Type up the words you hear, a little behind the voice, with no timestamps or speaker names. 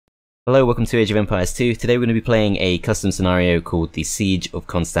Hello, welcome to Age of Empires 2. Today we're going to be playing a custom scenario called the Siege of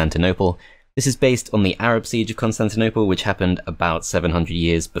Constantinople. This is based on the Arab Siege of Constantinople, which happened about 700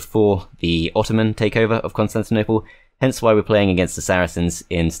 years before the Ottoman takeover of Constantinople, hence why we're playing against the Saracens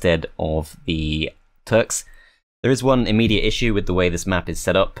instead of the Turks. There is one immediate issue with the way this map is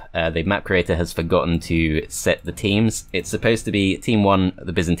set up. The map creator has forgotten to set the teams. It's supposed to be Team 1,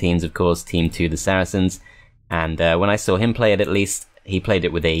 the Byzantines, of course, Team 2, the Saracens, and when I saw him play it at least, he played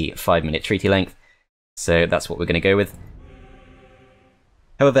it with a 5-minute treaty length, so that's what we're going to go with.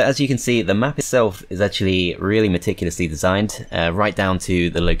 However, as you can see, the map itself is actually really meticulously designed, right down to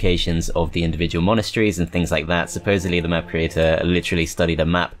the locations of the individual monasteries and things like that. Supposedly the map creator literally studied a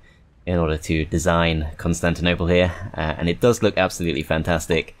map in order to design Constantinople here, and it does look absolutely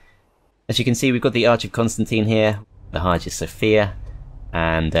fantastic. As you can see, we've got the Arch of Constantine here, the Hagia Sophia,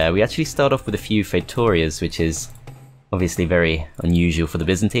 and we actually start off with a few Fetorias, which is obviously very unusual for the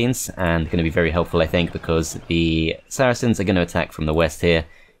Byzantines, and going to be very helpful, I think, because the Saracens are going to attack from the west here.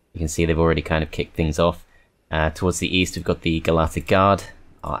 You can see they've already kind of kicked things off. Towards the east we've got the Galata Guard,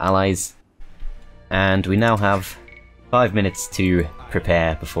 our allies, and we now have 5 minutes to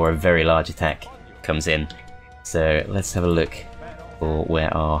prepare before a very large attack comes in. So let's have a look for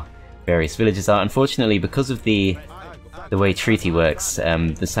where our various villages are. Unfortunately, because of the way treaty works,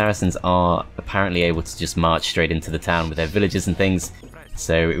 the Saracens are apparently able to just march straight into the town with their villages and things,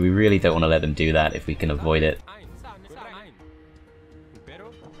 so we really don't want to let them do that if we can avoid it.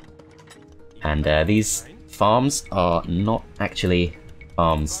 And these farms are not actually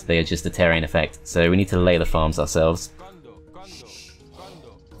farms, they are just a terrain effect, so we need to lay the farms ourselves.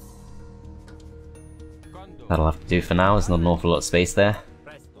 That'll have to do for now, there's not an awful lot of space there.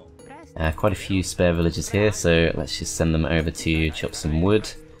 Quite a few spare villages here, so let's just send them over to chop some wood.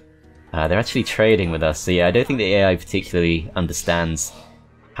 They're actually trading with us, so yeah, I don't think the AI particularly understands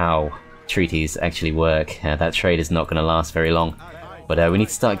how treaties actually work. That trade is not going to last very long, but we need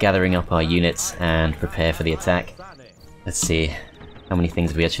to start gathering up our units and prepare for the attack. Let's see, how many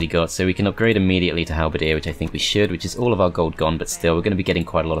things have we actually got? So we can upgrade immediately to Halberdier, which I think we should, which is all of our gold gone, but still, we're going to be getting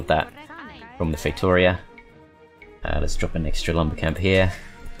quite a lot of that from the Feitoria. Let's drop an extra lumber camp here.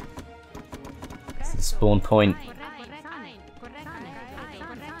 The spawn point.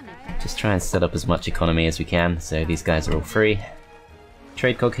 Just try and set up as much economy as we can, so these guys are all free.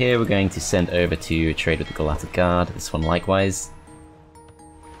 Trade cog here we're going to send over to trade with the Galata Guard, this one likewise.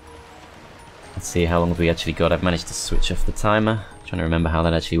 Let's see, how long have we actually got? I've managed to switch off the timer, trying to remember how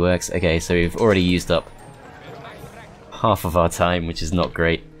that actually works. Okay, so we've already used up half of our time, which is not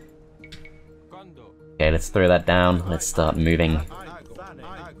great. Okay, let's throw that down, let's start moving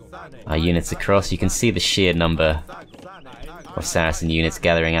our units across. You can see the sheer number of Saracen units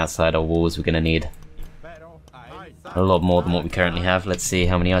gathering outside our walls. We're going to need a lot more than what we currently have. Let's see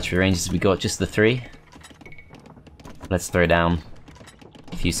how many archery ranges we got. Just the 3. Let's throw down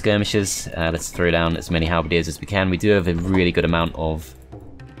a few skirmishers. Let's throw down as many halberdiers as we can. We do have a really good amount of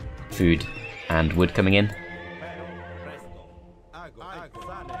food and wood coming in.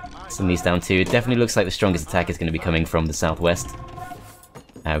 Send these down too. It definitely looks like the strongest attack is going to be coming from the southwest.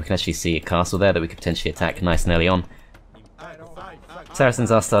 We can actually see a castle there that we could potentially attack nice and early on.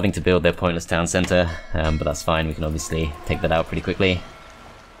 Saracens are starting to build their pointless town centre, but that's fine, we can obviously take that out pretty quickly.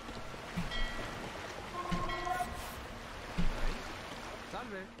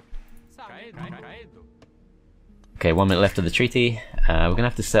 Okay, 1 minute left of the treaty. We're going to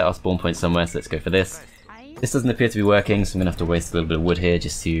have to set our spawn point somewhere, so let's go for this. This doesn't appear to be working, so I'm going to have to waste a little bit of wood here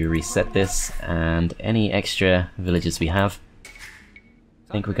just to reset this, and any extra villages we have.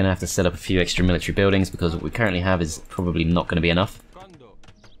 I think we're going to have to set up a few extra military buildings because what we currently have is probably not going to be enough.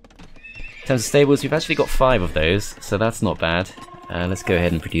 In terms of stables, we've actually got 5 of those, so that's not bad. Let's go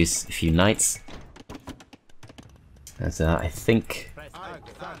ahead and produce a few knights. As I think,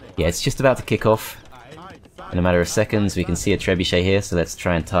 yeah, it's just about to kick off. In a matter of seconds, we can see a trebuchet here, so let's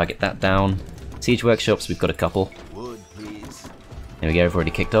try and target that down. Siege workshops, we've got a couple. There we go, we've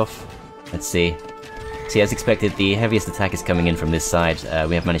already kicked off. Let's see. See, as expected, the heaviest attack is coming in from this side.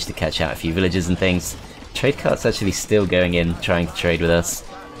 We have managed to catch out a few villages and things. Trade cart's actually still going in, trying to trade with us.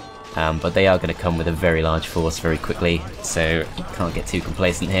 But they are going to come with a very large force very quickly, so can't get too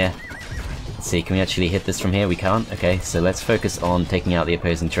complacent here. Let's see, can we actually hit this from here? We can't. Okay, so let's focus on taking out the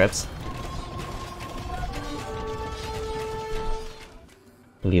opposing trebs.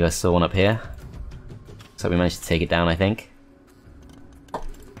 I believe I saw one up here. Looks like we managed to take it down, I think.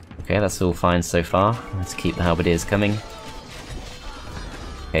 Okay, that's all fine so far. Let's keep the halberdiers coming.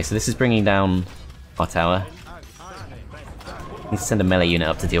 Okay, so this is bringing down our tower. Need to send a melee unit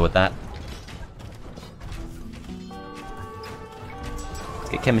up to deal with that. Let's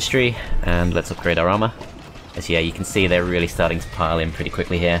get basic chemistry, and let's upgrade our armor. As yeah, you can see they're really starting to pile in pretty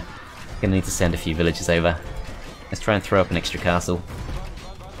quickly here. Gonna need to send a few villagers over. Let's try and throw up an extra castle.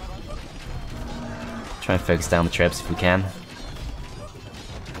 Try and focus down the trebs if we can.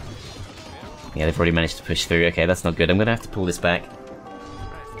 Yeah, they've already managed to push through. Okay, that's not good. I'm gonna have to pull this back.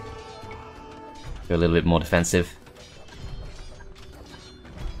 Go a little bit more defensive.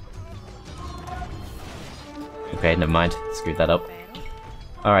 Okay, never mind. Screwed that up.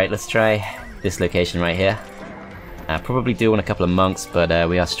 Alright, let's try this location right here. Probably do want a couple of monks, but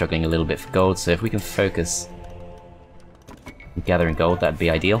we are struggling a little bit for gold, so if we can focus on gathering gold, that'd be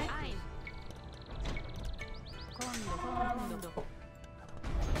ideal.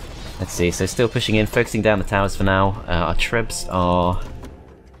 Let's see, so still pushing in, focusing down the towers for now. Our trebs are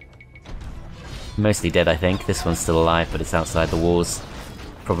mostly dead, I think. This one's still alive, but it's outside the walls.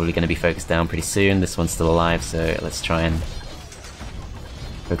 Probably going to be focused down pretty soon. This one's still alive, so let's try and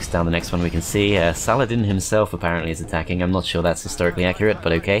focus down the next one we can see. Saladin himself apparently is attacking. I'm not sure that's historically accurate,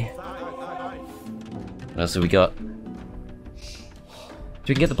 but okay. What else have we got? If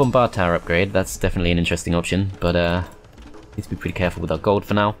we can get the Bombard Tower upgrade, that's definitely an interesting option, but need to be pretty careful with our gold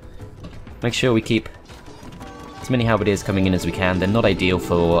for now. Make sure we keep as many halberdiers coming in as we can. They're not ideal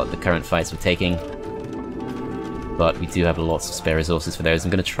for the current fights we're taking, but we do have lots of spare resources for those.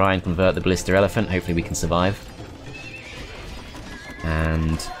 I'm going to try and convert the Ballista Elephant. Hopefully we can survive.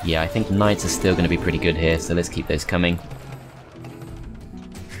 And yeah, I think knights are still going to be pretty good here, so let's keep those coming.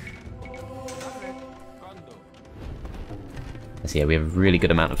 So yeah, we have a really good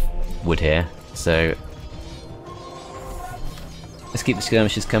amount of wood here, so let's keep the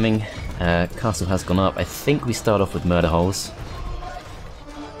skirmishes coming. Castle has gone up. I think we start off with murder holes.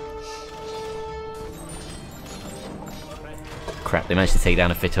 Crap, they managed to take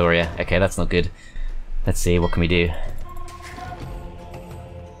down a Fitoria. Okay, that's not good. Let's see, what can we do?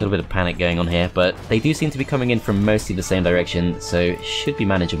 A little bit of panic going on here, but they do seem to be coming in from mostly the same direction, so should be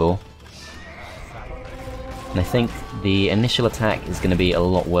manageable. And I think the initial attack is going to be a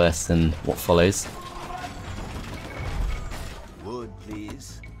lot worse than what follows.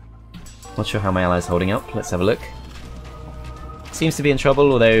 Not sure how my ally's holding up. Let's have a look. Seems to be in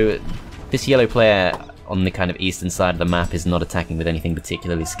trouble, although this yellow player on the kind of eastern side of the map is not attacking with anything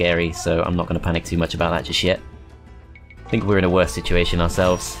particularly scary, so I'm not going to panic too much about that just yet. I think we're in a worse situation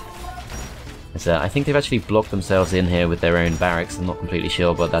ourselves. So I think they've actually blocked themselves in here with their own barracks. I'm not completely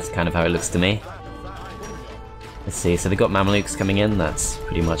sure, but that's kind of how it looks to me. Let's see, so they've got Mamelukes coming in. That's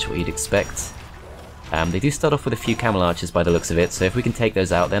pretty much what you'd expect. They do start off with a few camel archers by the looks of it, so if we can take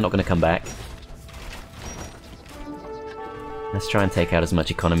those out, they're not going to come back. Let's try and take out as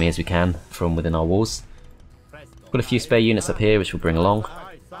much economy as we can from within our walls. Got a few spare units up here which we'll bring along.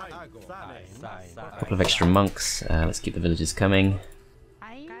 A couple of extra monks. Let's keep the villagers coming.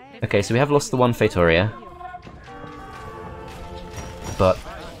 Okay, so we have lost the one Fitoria, but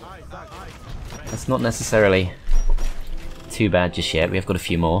that's not necessarily too bad just yet. We have got a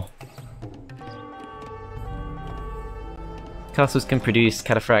few more. Castles can produce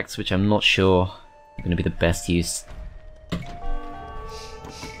cataphracts, which I'm not sure are going to be the best use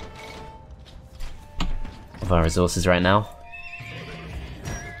of our resources right now.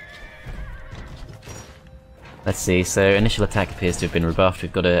 Let's see, so initial attack appears to have been rebuffed.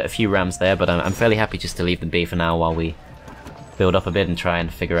 We've got a few rams there, but I'm fairly happy just to leave them be for now while we build up a bit and try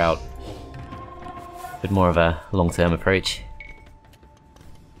and figure out a bit more of a long-term approach.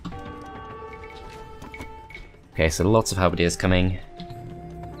 Okay, so lots of halberdiers coming.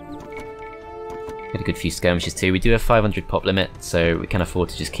 Get a good few skirmishes too. We do have 500 pop limit, so we can afford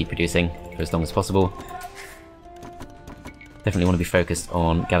to just keep producing for as long as possible. Definitely want to be focused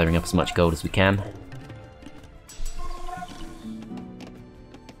on gathering up as much gold as we can.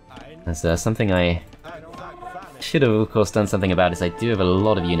 There's something I should have, of course, done something about is I do have a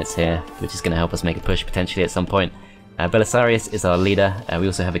lot of units here, which is going to help us make a push potentially at some point. Belisarius is our leader. We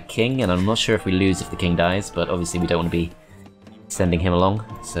also have a king, and I'm not sure if we lose if the king dies, but obviously we don't want to be sending him along,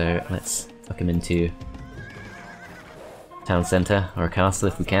 so let's tuck him into town centre or a castle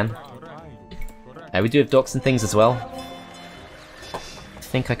if we can. We do have docks and things as well. I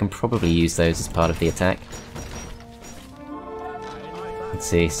think I can probably use those as part of the attack. Let's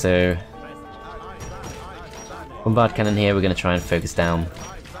see, so bombard cannon here, we're going to try and focus down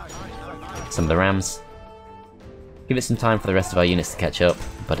some of the rams. Give it some time for the rest of our units to catch up,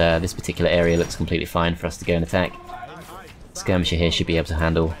 but this particular area looks completely fine for us to go and attack. Skirmisher here should be able to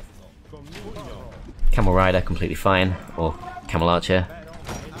handle Camel Rider completely fine, or Camel Archer.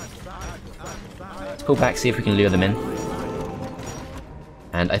 Let's pull back, see if we can lure them in.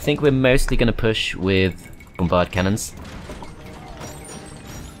 And I think we're mostly going to push with bombard cannons.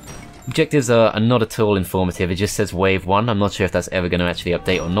 Objectives are not at all informative, it just says Wave 1. I'm not sure if that's ever going to actually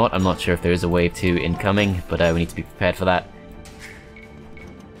update or not. I'm not sure if there is a Wave 2 incoming, but we need to be prepared for that.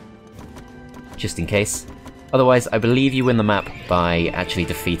 Just in case. Otherwise, I believe you win the map by actually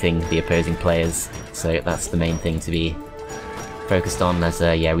defeating the opposing players, so that's the main thing to be focused on, as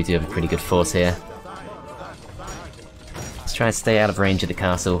yeah, we do have a pretty good force here. Let's try and stay out of range of the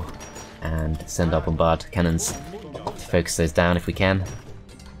castle, and send our bombard cannons to focus those down if we can.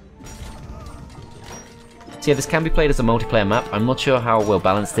 So yeah, this can be played as a multiplayer map. I'm not sure how well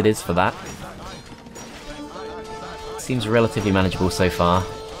balanced it is for that. Seems relatively manageable so far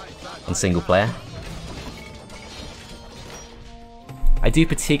on single player. I do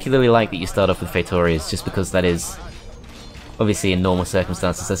particularly like that you start off with Praetorians, just because that is, obviously in normal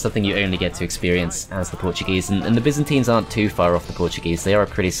circumstances, that's something you only get to experience as the Portuguese, and the Byzantines aren't too far off the Portuguese. They are a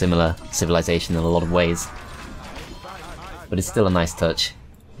pretty similar civilization in a lot of ways, but it's still a nice touch.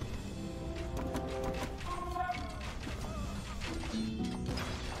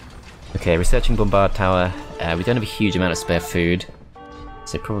 Okay, researching Bombard Tower. We don't have a huge amount of spare food,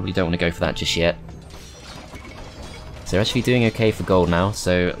 so probably don't want to go for that just yet. So we're actually doing okay for gold now,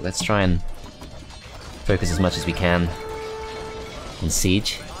 so let's try and focus as much as we can on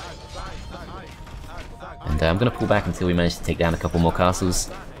siege. And I'm going to pull back until we manage to take down a couple more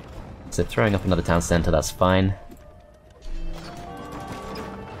castles. So throwing up another town centre, that's fine.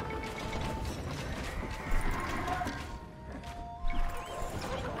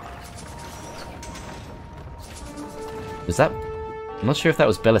 Was that... I'm not sure if that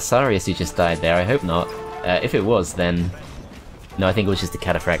was Belisarius who just died there, I hope not. If it was, then... No, I think it was just a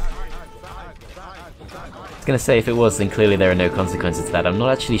cataphract. I was gonna say, if it was, then clearly there are no consequences to that. I'm not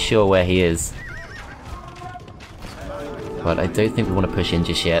actually sure where he is. But I don't think we want to push in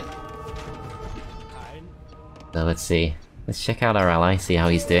just yet. So let's see. Let's check out our ally, see how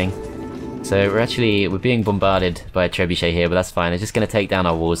he's doing. So we're being bombarded by a trebuchet here, but that's fine. They're just going to take down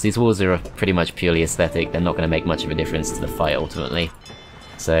our walls. These walls are pretty much purely aesthetic. They're not going to make much of a difference to the fight ultimately.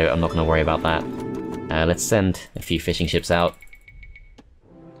 So I'm not going to worry about that. Let's send a few fishing ships out.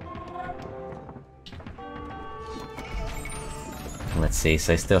 Let's see,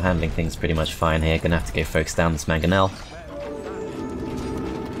 so still handling things pretty much fine here. Gonna have to go focus down this mangonel.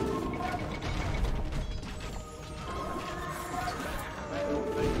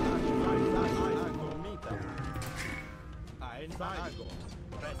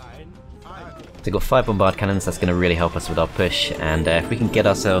 They've got 5 bombard cannons, that's going to really help us with our push, and if we can get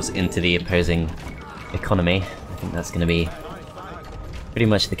ourselves into the opposing economy, I think that's going to be pretty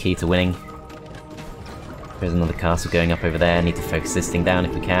much the key to winning. There's another castle going up over there, need to focus this thing down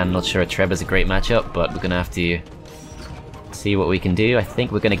if we can. Not sure a Treb is a great matchup, but we're going to have to see what we can do. I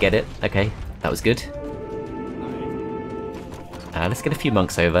think we're going to get it. Okay, that was good. Let's get a few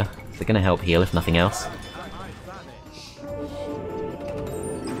monks over. They're going to help heal if nothing else.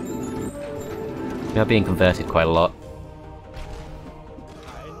 We are being converted quite a lot.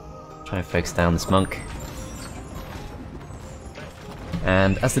 Try and focus down this monk.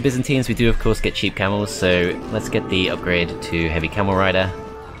 And as the Byzantines, we do of course get cheap camels, so let's get the upgrade to heavy camel rider.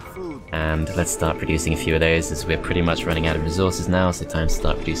 And let's start producing a few of those, as we're pretty much running out of resources now, so time to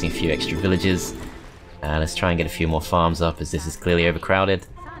start producing a few extra villages. Let's try and get a few more farms up, as this is clearly overcrowded.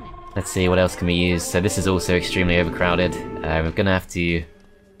 Let's see, what else can we use? So this is also extremely overcrowded. We're gonna have to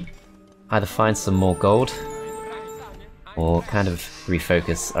either find some more gold, or kind of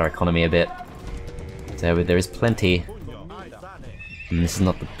refocus our economy a bit. So there is plenty, and this is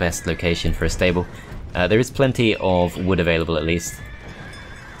not the best location for a stable. There is plenty of wood available at least.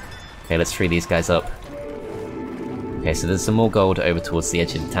 Okay, let's free these guys up. Okay, so there's some more gold over towards the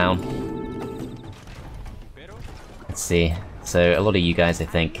edge of the town. Let's see, so a lot of you guys I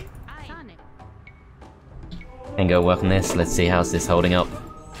think can go work on this. Let's see, how's this holding up.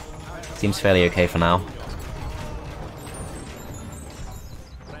 Seems fairly okay for now.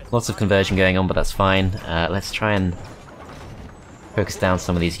 Lots of conversion going on, but that's fine. Let's try and focus down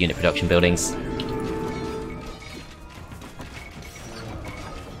some of these unit production buildings.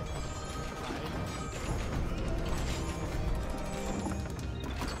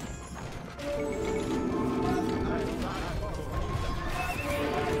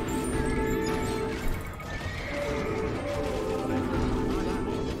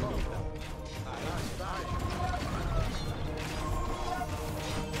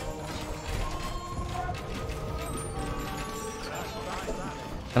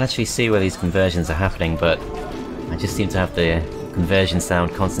 I can actually see where these conversions are happening, but I just seem to have the conversion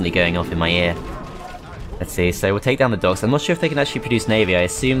sound constantly going off in my ear. Let's see, so we'll take down the docks. I'm not sure if they can actually produce navy. I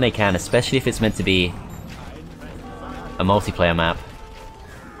assume they can, especially if it's meant to be a multiplayer map.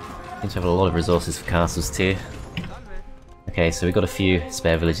 Seem to have a lot of resources for castles too. Okay, so we've got a few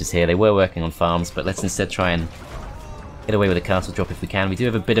spare villages here. They were working on farms, but let's instead try and get away with a castle drop if we can. We do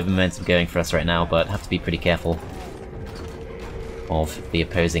have a bit of momentum going for us right now, but have to be pretty careful of the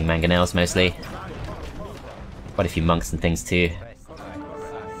opposing mangonels mostly. Quite a few monks and things too.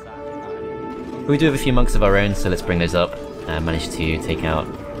 But we do have a few monks of our own, so let's bring those up. Managed to take out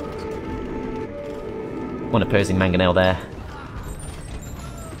one opposing mangonel there.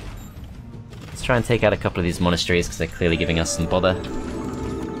 Let's try and take out a couple of these monasteries because they're clearly giving us some bother.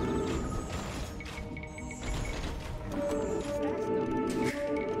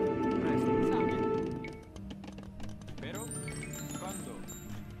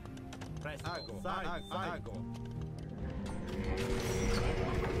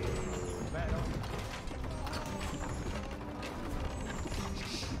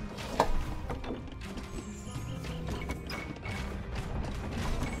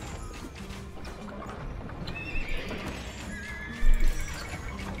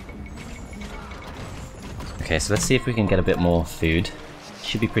 Okay, so let's see if we can get a bit more food.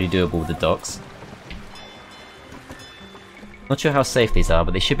 Should be pretty doable with the docks. Not sure how safe these are,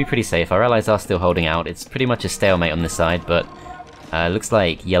 but they should be pretty safe. Our allies are still holding out. It's pretty much a stalemate on this side, but looks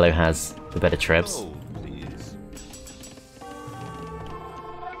like yellow has the better trebs.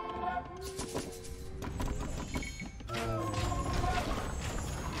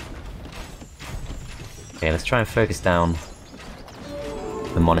 Okay, let's try and focus down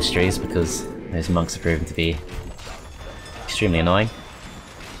the monasteries because those monks are proven to be extremely annoying.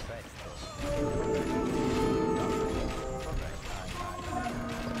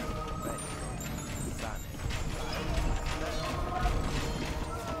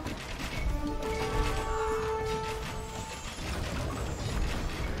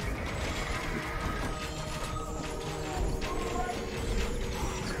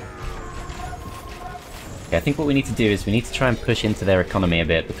 Okay, I think what we need to do is we need to try and push into their economy a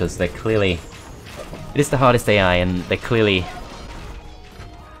bit because they're clearly... It is the hardest AI, and they're clearly...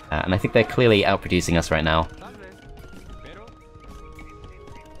 and I think they're clearly outproducing us right now.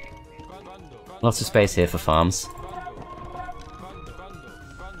 Lots of space here for farms.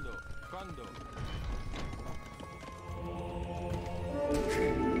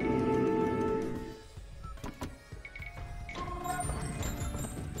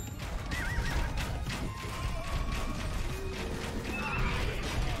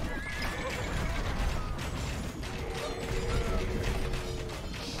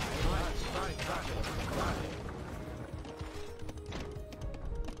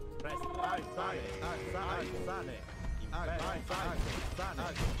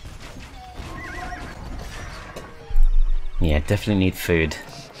 Yeah, definitely need food.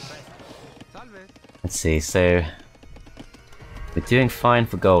 Let's see, so... We're doing fine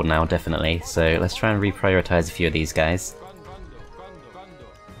for gold now, definitely, so let's try and reprioritize a few of these guys.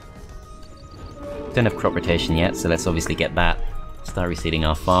 Don't have crop rotation yet, so let's obviously get that. Start reseeding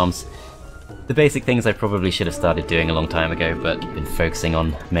our farms. The basic things I probably should have started doing a long time ago, but been focusing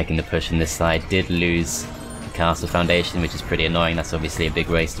on making the push on this side. Did lose the castle foundation, which is pretty annoying. That's obviously a big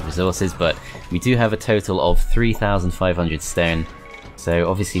waste of resources, but we do have a total of 3,500 stone, so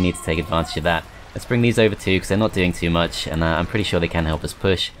obviously need to take advantage of that. Let's bring these over too, because they're not doing too much, and I'm pretty sure they can help us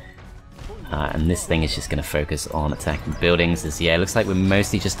push. And this thing is just going to focus on attacking buildings. Yeah, it looks like we're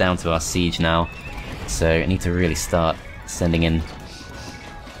mostly just down to our siege now, so I need to really start sending in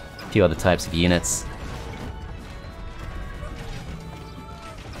a few other types of units.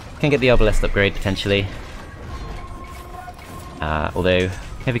 Can get the obelisk upgrade potentially. Although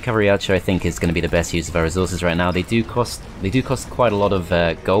heavy cavalry archer I think is going to be the best use of our resources right now. They do cost quite a lot of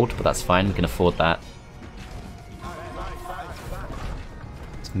gold, but that's fine. We can afford that.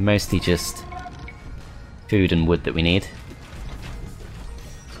 It's mostly just food and wood that we need.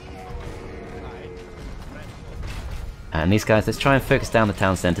 And these guys, let's try and focus down the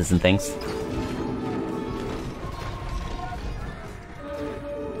town centers and things.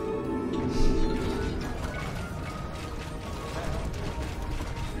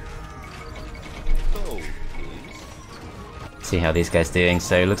 See how these guys doing.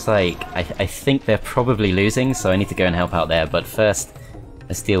 So it looks like I think they're probably losing, so I need to go and help out there. But first,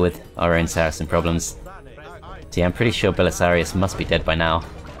 let's deal with our own Saracen problems. So yeah, I'm pretty sure Belisarius must be dead by now.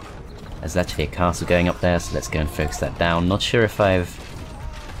 There's actually a castle going up there, so let's go and focus that down. Not sure if I've...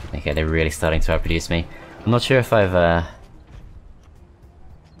 Okay, they're really starting to outproduce me. I'm not sure if I've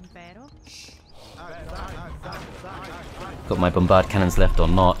got my bombard cannons left or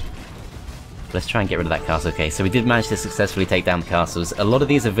not. Let's try and get rid of that castle. Okay, so we did manage to successfully take down the castles. A lot of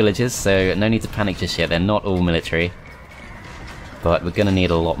these are villages, so no need to panic just yet. They're not all military. but we're gonna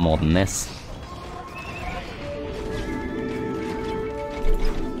need a lot more than this.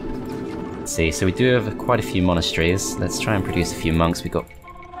 Let's see, so we do have quite a few monasteries. Let's try and produce a few monks. We've got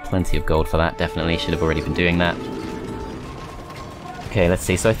plenty of gold for that, definitely. Should have already been doing that. Okay, let's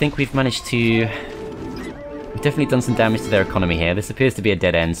see. So I think we've managed to... We've definitely done some damage to their economy here. This appears to be a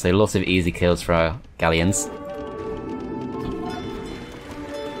dead end, so lots of easy kills for our galleons.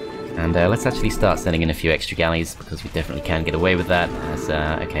 And let's actually start sending in a few extra galleys, because we definitely can get away with that. As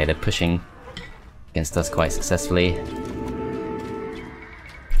okay, they're pushing against us quite successfully.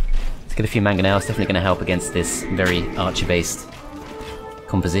 Let's get a few mangonels, definitely going to help against this very archer-based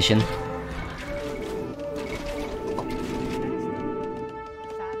composition.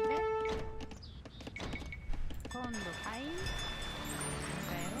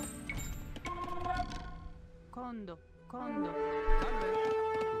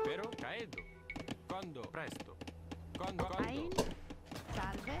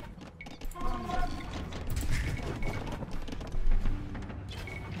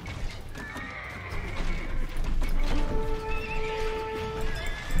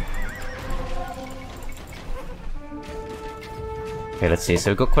 Okay, let's see, so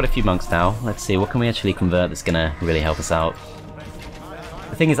we've got quite a few monks now. Let's see, what can we actually convert that's gonna really help us out?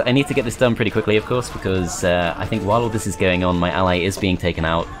 The thing is, I need to get this done pretty quickly, of course, because I think while all this is going on, my ally is being taken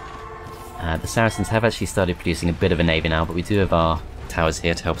out. The Saracens have actually started producing a bit of a navy now, but we do have our towers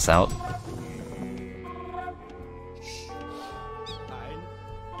here to help us out.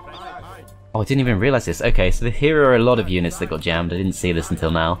 Oh, I didn't even realize this. Okay, so here are a lot of units that got jammed. I didn't see this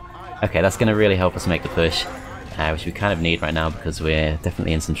until now. Okay, that's gonna really help us make the push. Which we kind of need right now because we're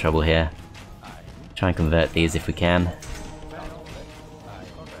definitely in some trouble here. Try and convert these if we can. I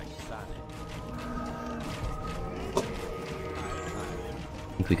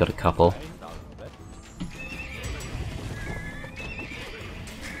think we got a couple.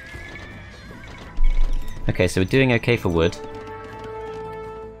 Okay, so we're doing okay for wood.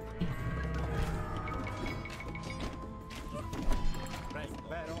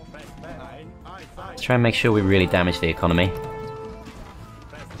 Let's try and make sure we really damage the economy.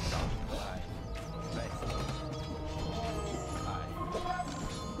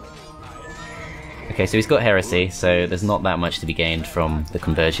 Okay, so he's got heresy, so there's not that much to be gained from the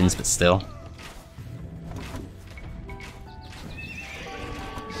conversions, but still.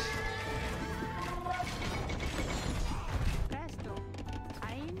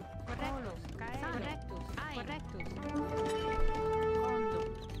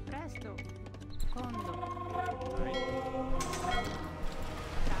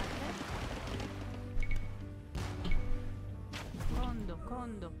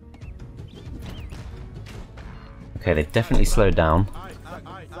 Okay, they've definitely slowed down.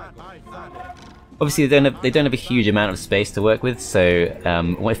 Obviously, they don't have a huge amount of space to work with, so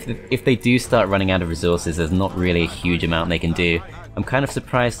if they do start running out of resources, there's not really a huge amount they can do. I'm kind of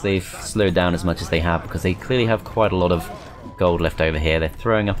surprised they've slowed down as much as they have, because they clearly have quite a lot of gold left over here. They're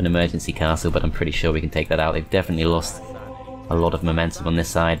throwing up an emergency castle, but I'm pretty sure we can take that out. They've definitely lost a lot of momentum on this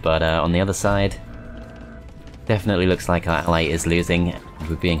side, but on the other side, definitely looks like our ally is losing.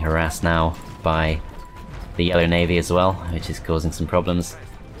 We're being harassed now by the Yellow Navy as well, which is causing some problems.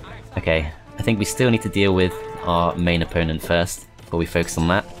 Okay, I think we still need to deal with our main opponent first, before we focus on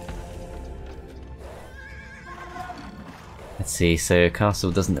that. Let's see, so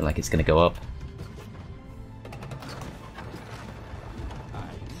castle doesn't look like it's going to go up.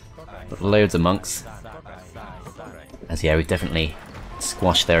 Got loads of monks. As yeah, we've definitely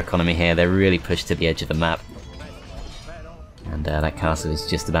squashed their economy here, they're really pushed to the edge of the map. And that castle is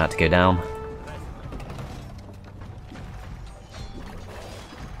just about to go down.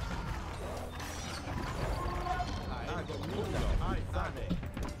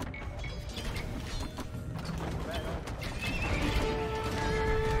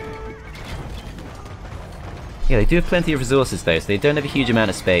 Yeah, they do have plenty of resources though, so they don't have a huge amount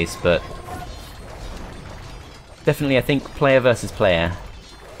of space, but definitely I think player versus player,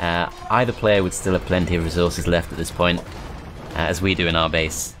 either player would still have plenty of resources left at this point, as we do in our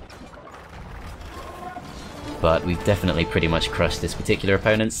base. But we've definitely pretty much crushed this particular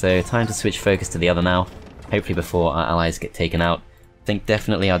opponent, so time to switch focus to the other now, hopefully before our allies get taken out. I think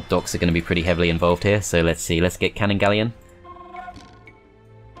definitely our docks are going to be pretty heavily involved here, so let's see, let's get Cannon Galleon.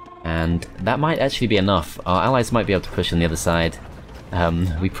 And that might actually be enough. Our allies might be able to push on the other side.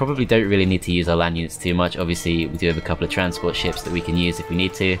 We probably don't really need to use our land units too much. Obviously, we do have a couple of transport ships that we can use if we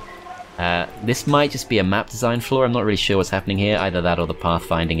need to. This might just be a map design flaw. I'm not really sure what's happening here. Either that or the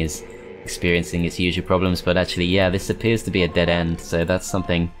pathfinding is experiencing its usual problems. But actually, yeah, this appears to be a dead end. So that's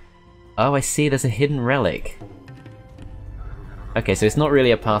something... Oh, I see. There's a hidden relic. Okay, so it's not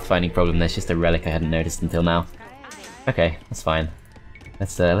really a pathfinding problem, there's just a relic I hadn't noticed until now. Okay, that's fine.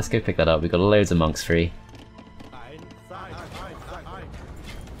 Let's go pick that up. We've got loads of monks free.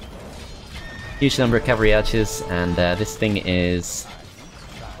 Huge number of cavalry archers, and this thing is...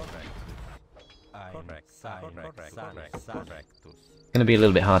 gonna be a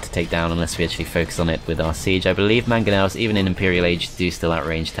little bit hard to take down unless we actually focus on it with our siege. I believe mangonels, even in Imperial Age, do still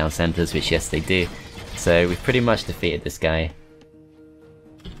outrange town centres, which yes they do. So we've pretty much defeated this guy.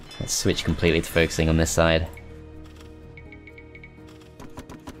 Let's switch completely to focusing on this side.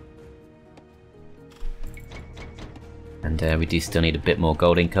 And we do still need a bit more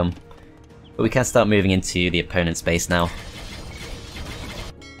gold income. But we can start moving into the opponent's base now.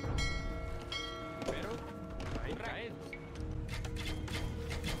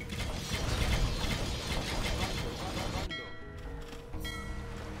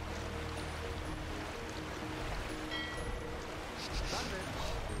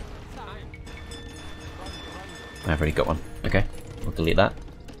 I've already got one. Okay, we'll delete that.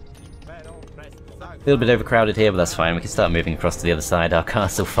 A little bit overcrowded here, but that's fine. We can start moving across to the other side. Our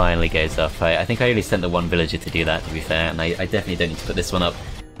castle finally goes up. I think I only sent the one villager to do that, to be fair, and I definitely don't need to put this one up.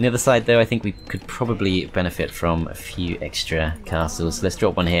 On the other side, though, I think we could probably benefit from a few extra castles. Let's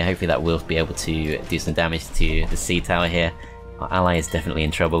drop one here. Hopefully that will be able to do some damage to the sea tower here. Our ally is definitely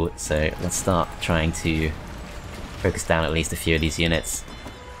in trouble, so let's start trying to focus down at least a few of these units.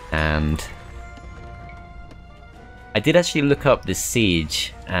 And I did actually look up this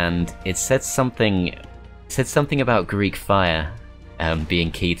siege, and it said something about Greek fire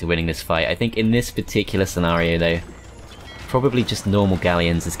being key to winning this fight. I think in this particular scenario, though, probably just normal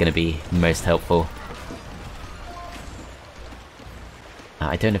galleons is going to be most helpful.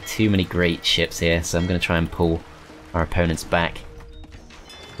 I don't have too many great ships here, so I'm going to try and pull our opponents back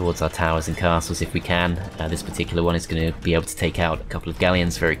towards our towers and castles if we can. This particular one is going to be able to take out a couple of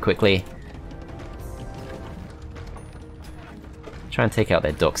galleons very quickly. Try and take out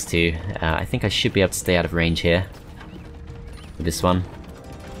their docks too. I think I should be able to stay out of range here with this one.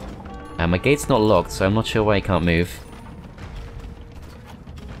 My gate's not locked, so I'm not sure why he can't move.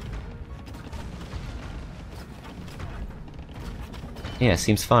 Yeah,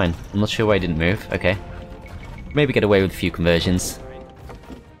 seems fine. I'm not sure why he didn't move. Okay. Maybe get away with a few conversions.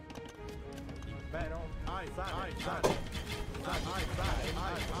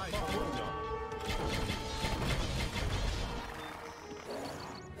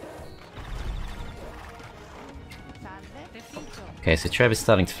 Okay, so Trevor's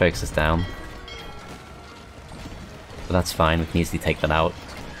starting to focus us down. But that's fine, we can easily take that out.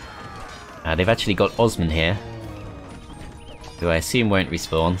 They've actually got Osman here, who I assume won't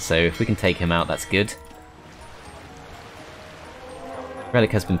respawn, so if we can take him out, that's good.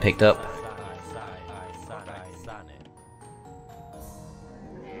 Relic has been picked up.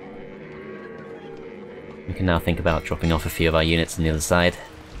 We can now think about dropping off a few of our units on the other side.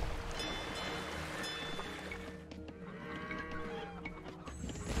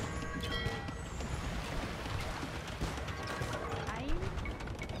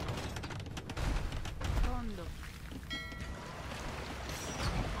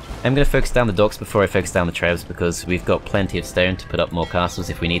 I'm going to focus down the docks before I focus down the Trebs, because we've got plenty of stone to put up more castles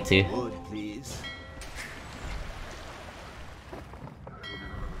if we need to.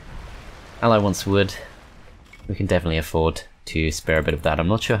 Ally wants wood. We can definitely afford to spare a bit of that. I'm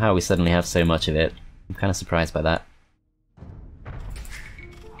not sure how we suddenly have so much of it. I'm kind of surprised by that.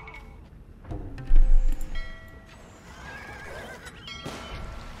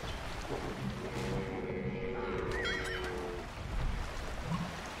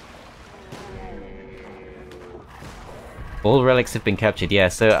 All relics have been captured, yeah,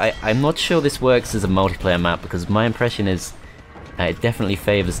 so I'm not sure this works as a multiplayer map, because my impression is it definitely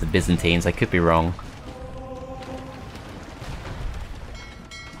favours the Byzantines. I could be wrong.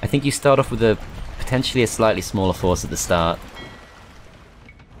 I think you start off with potentially a slightly smaller force at the start.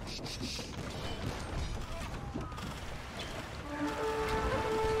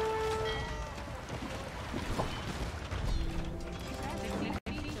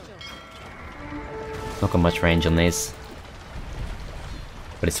 Not got much range on these.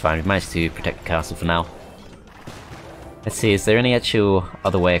 But it's fine, we've managed to protect the castle for now. Let's see, is there any actual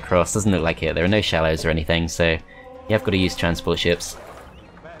other way across? Doesn't look like it. There are no shallows or anything, so you have got to use transport ships.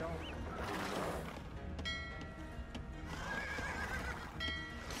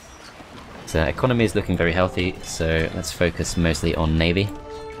 So economy is looking very healthy, so let's focus mostly on navy.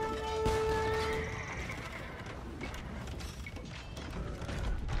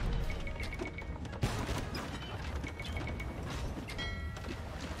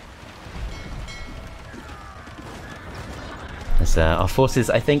 Let's Because our forces,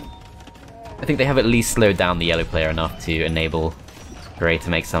 I think they have at least slowed down the yellow player enough to enable Grey to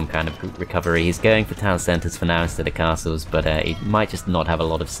make some kind of recovery. He's going for town centres for now instead of castles, but he might just not have a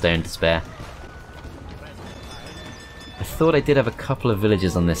lot of stone to spare. I thought I did have a couple of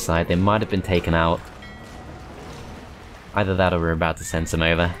villages on this side. They might have been taken out. Either that or we're about to send some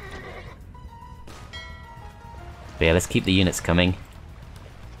over. But yeah, let's keep the units coming.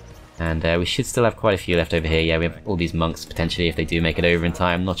 And we should still have quite a few left over here. Yeah, we have all these monks potentially if they do make it over in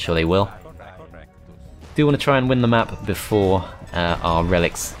time. Not sure they will. Do want to try and win the map before our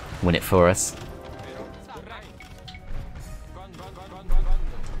relics win it for us.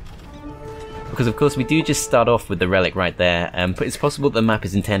 Because of course we do just start off with the relic right there, but it's possible the map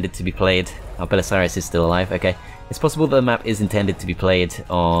is intended to be played... Oh, Belisarius is still alive, okay. It's possible the map is intended to be played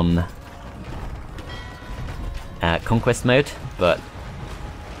on Conquest mode, but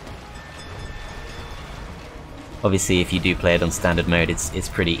obviously if you do play it on standard mode it's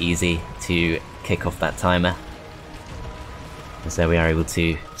pretty easy to kick off that timer. And so we are able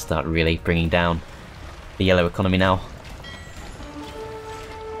to start really bringing down the yellow economy now.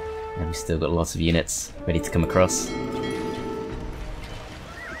 And we've still got lots of units ready to come across.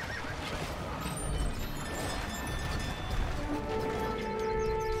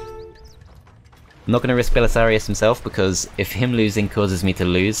 I'm not going to risk Belisarius himself, because if him losing causes me to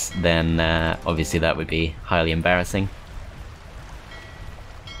lose, then obviously that would be highly embarrassing.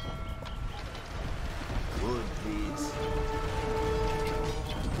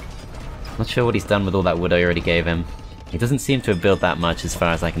 Not sure what he's done with all that wood I already gave him. He doesn't seem to have built that much as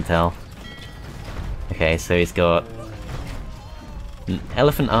far as I can tell. Okay, so he's got an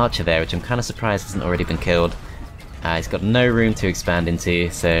elephant archer there, which I'm kind of surprised hasn't already been killed. He's got no room to expand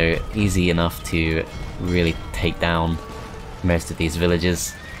into, so easy enough to really take down most of these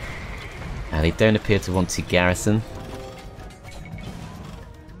villages. They don't appear to want to garrison.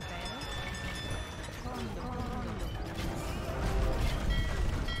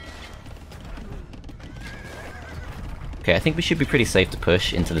 Okay, I think we should be pretty safe to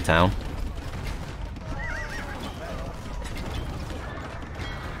push into the town.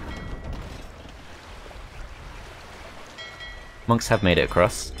 Monks have made it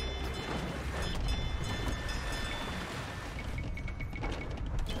across.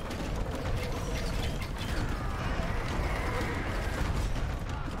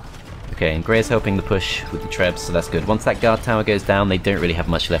 Okay, and Grey's helping the push with the trebs, so that's good. Once that guard tower goes down, they don't really have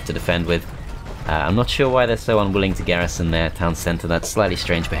much left to defend with. I'm not sure why they're so unwilling to garrison their town centre. That's slightly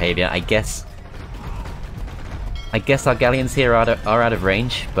strange behaviour. I guess our galleons here are out of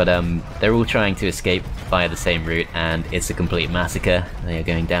range, but they're all trying to escape via the same route, and it's a complete massacre. They are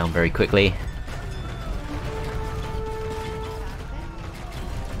going down very quickly.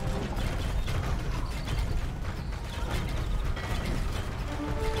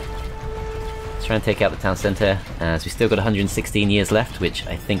 Let's try and take out the town centre, as we've still got 116 years left, which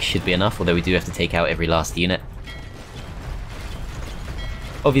I think should be enough, although we do have to take out every last unit.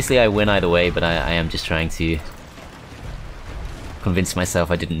 Obviously I win either way, but I am just trying to convince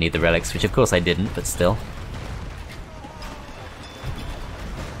myself I didn't need the relics, which of course I didn't, but still.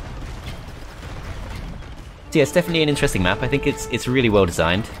 So yeah, it's definitely an interesting map. I think it's really well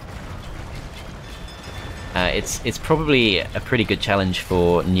designed. It's probably a pretty good challenge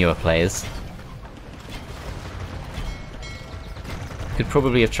for newer players. Could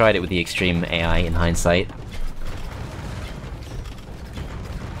probably have tried it with the extreme AI in hindsight.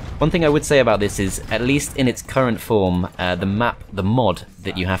 One thing I would say about this is, at least in its current form, the mod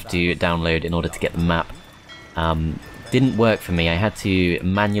that you have to download in order to get the map, didn't work for me. I had to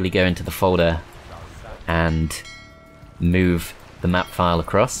manually go into the folder and move the map file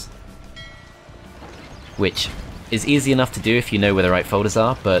across, which is easy enough to do if you know where the right folders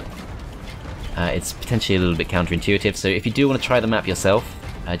are, but it's potentially a little bit counterintuitive. So if you do want to try the map yourself,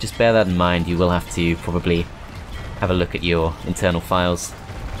 just bear that in mind. You will have to probably have a look at your internal files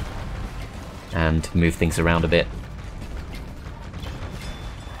and move things around a bit.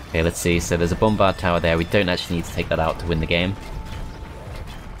 Okay, let's see. So there's a bombard tower there. We don't actually need to take that out to win the game.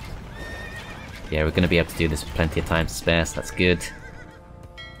 Yeah, we're going to be able to do this with plenty of time to spare, so that's good.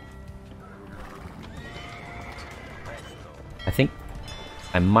 I think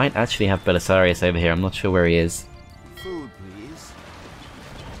I might actually have Belisarius over here. I'm not sure where he is. Food, please.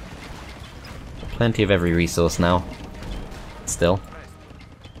 Plenty of every resource now. Still.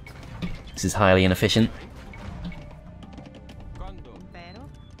 This is highly inefficient.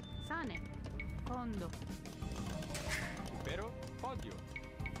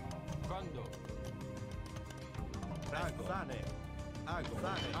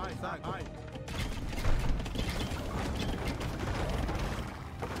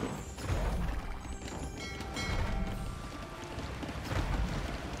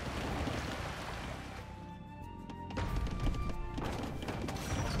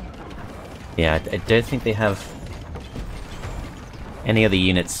 Yeah, I don't think they have any other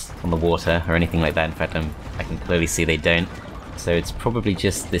units on the water or anything like that. In fact, I can clearly see they don't. So it's probably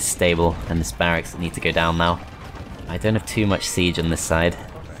just this stable and this barracks that need to go down now. I don't have too much siege on this side.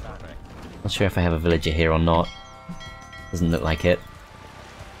 Not sure if I have a villager here or not. Doesn't look like it.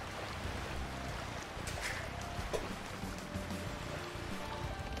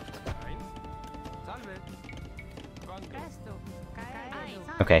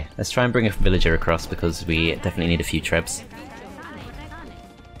 Okay, let's try and bring a villager across because we definitely need a few trebs.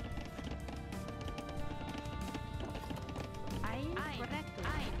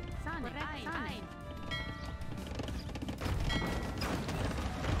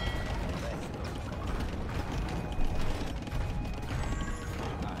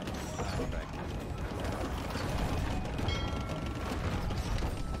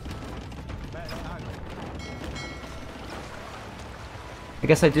 I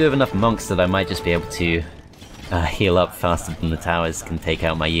guess I do have enough monks that I might just be able to heal up faster than the towers can take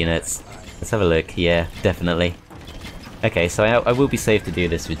out my units. Let's have a look. Yeah, definitely. Okay, so I will be safe to do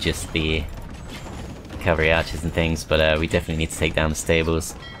this with just the cavalry archers and things, but we definitely need to take down the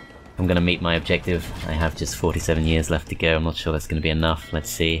stables. I'm going to meet my objective. I have just 47 years left to go. I'm not sure that's going to be enough. Let's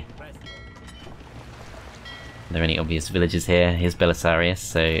see. Are there any obvious villagers here? Here's Belisarius,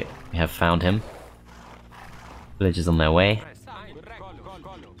 so we have found him. Villagers on their way.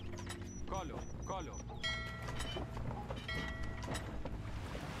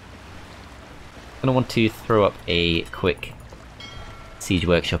 I'm gonna want to throw up a quick siege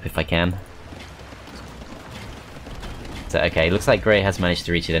workshop if I can. So okay, looks like Grey has managed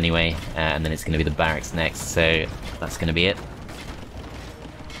to reach it anyway, and then it's gonna be the barracks next, so that's gonna be it.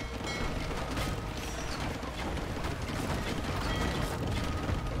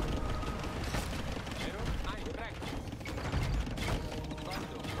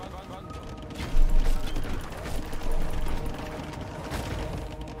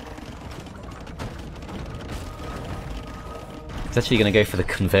 It's actually going to go for the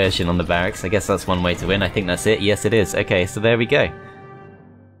conversion on the barracks. I guess that's one way to win. I think that's it. Yes, it is. Okay, so there we go.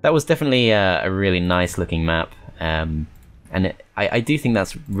 That was definitely a really nice looking map. And I do think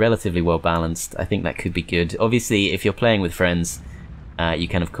that's relatively well balanced. I think that could be good. Obviously, if you're playing with friends, you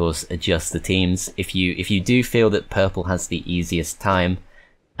can of course adjust the teams. If you do feel that purple has the easiest time,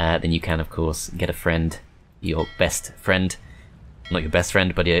 then you can of course get a friend, your best friend. Not your best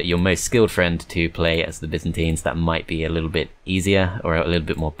friend, but your most skilled friend to play as the Byzantines. That might be a little bit easier, or a little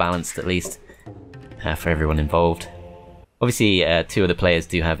bit more balanced at least, for everyone involved. Obviously, two of the players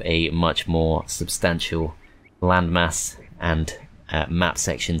do have a much more substantial landmass and map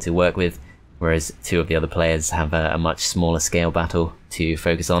section to work with, whereas two of the other players have a much smaller scale battle to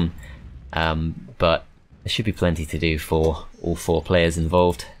focus on. But there should be plenty to do for all four players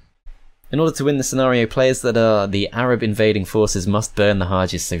involved. In order to win the scenario, players that are the Arab invading forces must burn the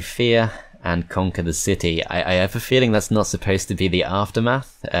Hagia Sophia and conquer the city. I have a feeling that's not supposed to be the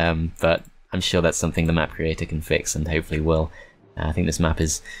aftermath, but I'm sure that's something the map creator can fix and hopefully will. I think this map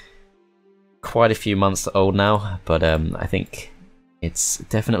is quite a few months old now, but I think it's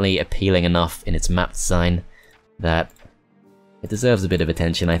definitely appealing enough in its map design that it deserves a bit of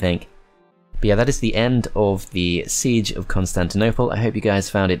attention, I think. But yeah, that is the end of the Siege of Constantinople. I hope you guys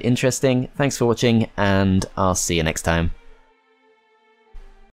found it interesting. Thanks for watching, and I'll see you next time.